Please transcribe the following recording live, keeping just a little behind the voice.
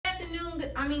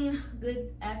I mean,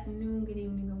 good afternoon, good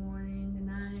evening, good morning, good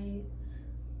night.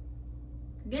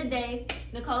 Good day,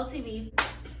 Nicole TV.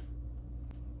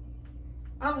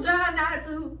 I'm trying not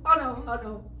to. Hold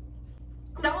on.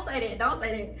 Don't say that, don't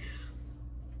say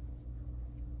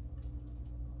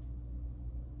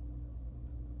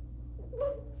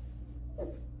that.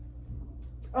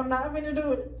 I'm not gonna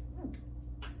do it.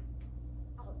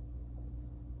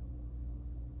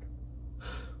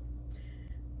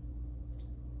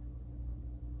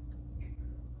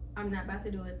 I'm not about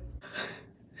to do it.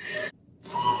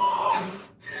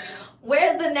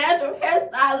 Where's the natural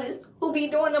hairstylist who be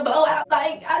doing the blowout?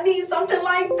 Like, I need something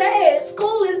like that.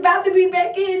 School is about to be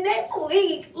back in next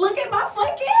week. Look at my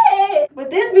fucking head.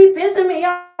 But this be pissing me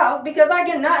off because I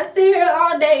cannot sit here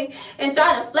all day and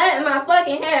try to flatten my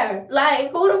fucking hair.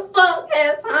 Like, who the fuck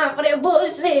has time for that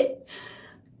bullshit?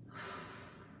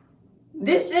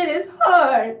 This shit is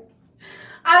hard.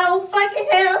 I don't fucking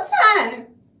have time.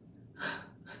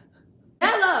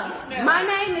 Hello, my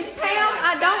name is Pam.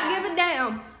 I don't give a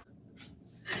damn.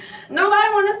 Nobody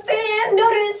wanna sit here and do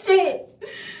this shit.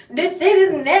 This shit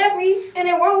is nappy and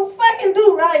it won't fucking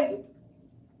do right.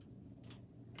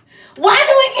 Why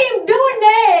do we keep doing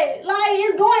that? Like,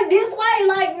 it's going this way.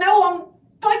 Like, no, I'm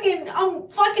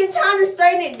fucking trying to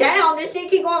straighten it down. This shit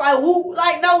keep going like, whoop.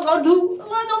 Like, no, go do.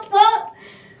 What the fuck?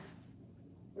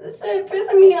 This shit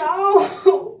pissing me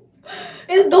off.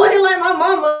 It's doing it like my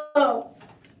mama.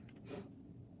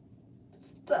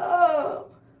 Stop.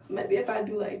 Maybe if I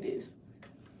do like this.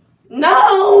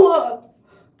 No!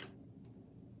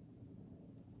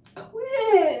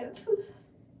 Quit.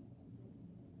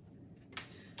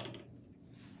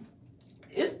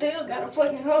 It still got a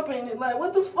fucking hump in it. Like,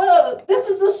 what the fuck? This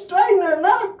is a straightener,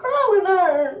 not a curling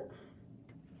iron.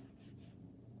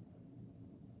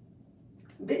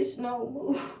 Bitch, no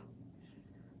move.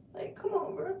 Like, come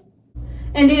on, bro.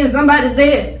 And then somebody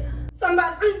said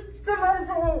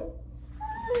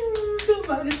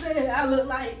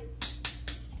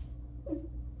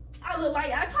I look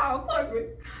like I called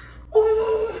corporate.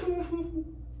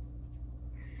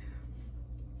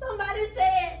 Somebody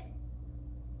said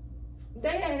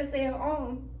they had said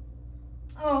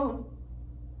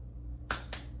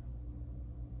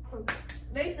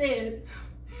they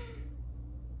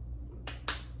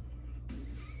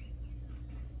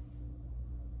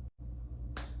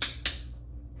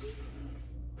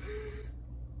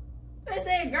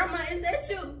said grandma, is that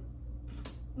you?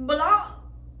 Block.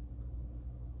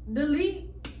 Delete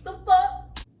the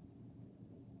fuck.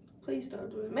 Please don't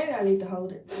do it. Maybe I need to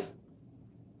hold it.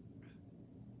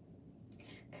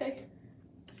 Okay.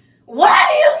 Why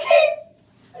do you keep?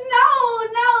 No.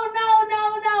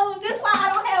 This is why I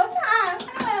don't have time.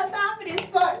 I don't have time for this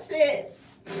fuck shit.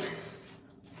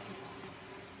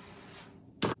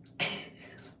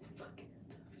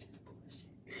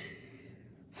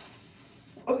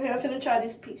 Okay, I'm gonna try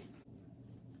this piece.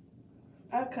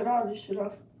 I cut all this shit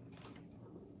off.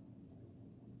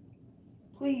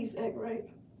 Please act right.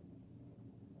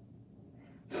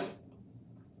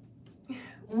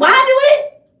 Why do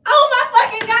it? Oh my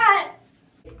fucking God.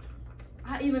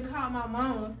 I even called my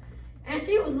mama and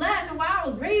she was laughing while I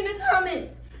was reading the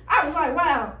comments. I was like,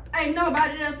 wow, ain't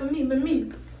nobody there for me but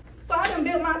me. So I done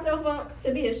built myself up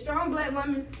to be a strong black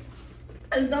woman.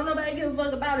 Cause don't nobody give a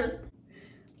fuck about us.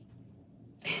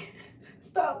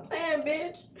 Stop playing,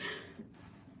 bitch.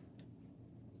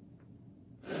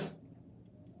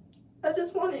 I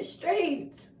just want it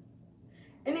straight.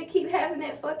 And it keep having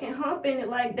that fucking hump in it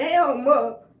like, damn,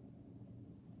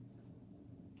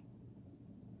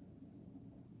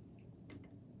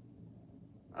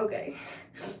 Okay.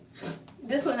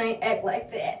 This one ain't act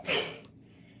like that.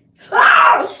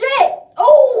 Oh, shit.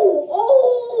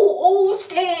 Oh,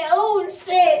 shit.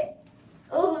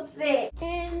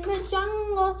 In the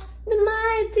jungle, the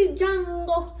mighty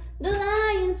jungle, the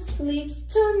lion sleeps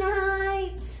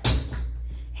tonight.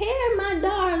 Hear my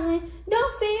darling,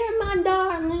 don't fear my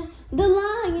darling, the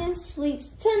lion sleeps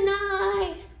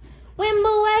tonight.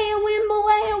 Wimble-waya,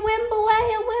 wimble-waya,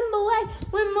 wimble-waya, wimble-waya,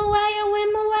 wimble-waya,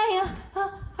 wimble-waya,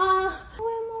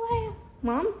 wimble-waya.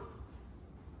 Mom?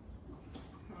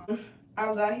 I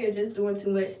was out here just doing too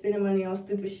much, spending money on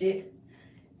stupid shit.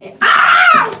 And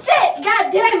shit!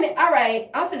 God damn it!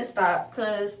 Alright, I'm finna stop,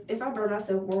 cause if I burn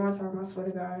myself one more time, I swear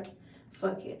to God,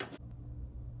 fuck it.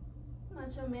 I'm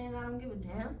not your man, I don't give a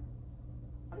damn.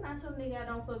 I'm not your nigga, I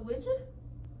don't fuck with you.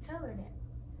 Tell her that.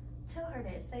 Tell her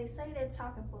that. Say that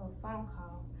talking for a phone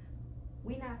call.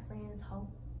 We not friends, ho.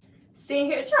 Sitting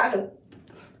here trying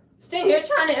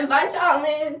to invite y'all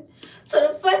in to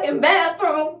the fucking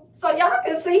bathroom so y'all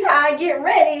can see how I get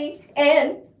ready,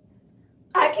 and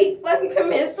I keep fucking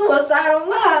committing suicide on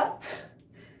live.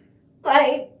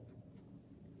 Like,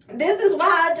 this is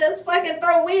why I just fucking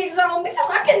throw wigs on, because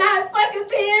I cannot fucking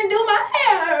sit here and do my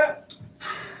hair.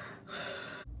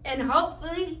 And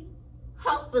hopefully,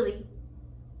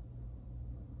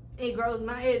 it grows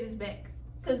my edges back.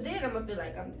 Because then I'm going to feel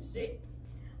like I'm the shit.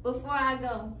 Before I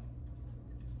go,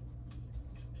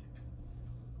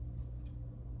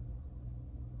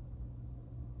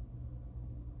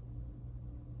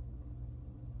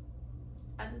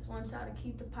 I just want y'all to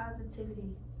keep the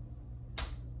positivity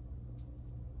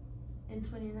in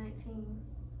 2019.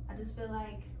 I just feel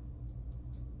like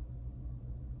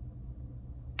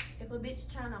if a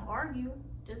bitch trying to argue,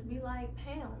 just be like,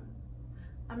 Pam,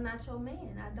 I'm not your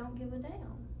man. I don't give a damn.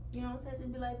 You know what I'm saying?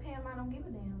 Just be like, Pam, I don't give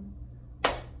a damn.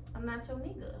 I'm not your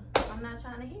nigga. I'm not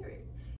trying to hear it.